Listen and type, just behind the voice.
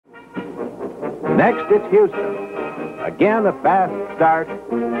Next, it's Houston. Again, a fast start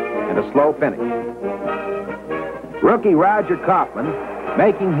and a slow finish. Rookie Roger Kaufman,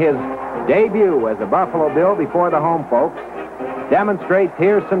 making his debut as a Buffalo Bill before the home folks, demonstrates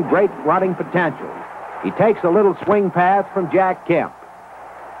here some great running potential. He takes a little swing pass from Jack Kemp.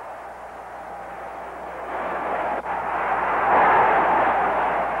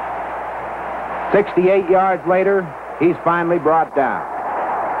 "68 yards later, he's finally brought down.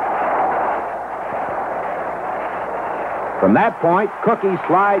 From that point, Cookie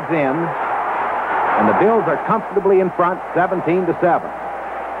slides in, and the Bills are comfortably in front, 17-7.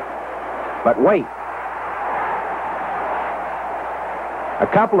 But wait. A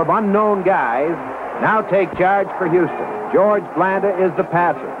couple of unknown guys now take charge for Houston. George Blanda is the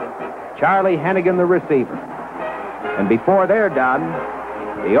passer, Charlie Hennigan the receiver. And before they're done,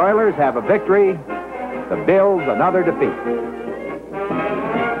 the Oilers have a victory, the Bills another defeat.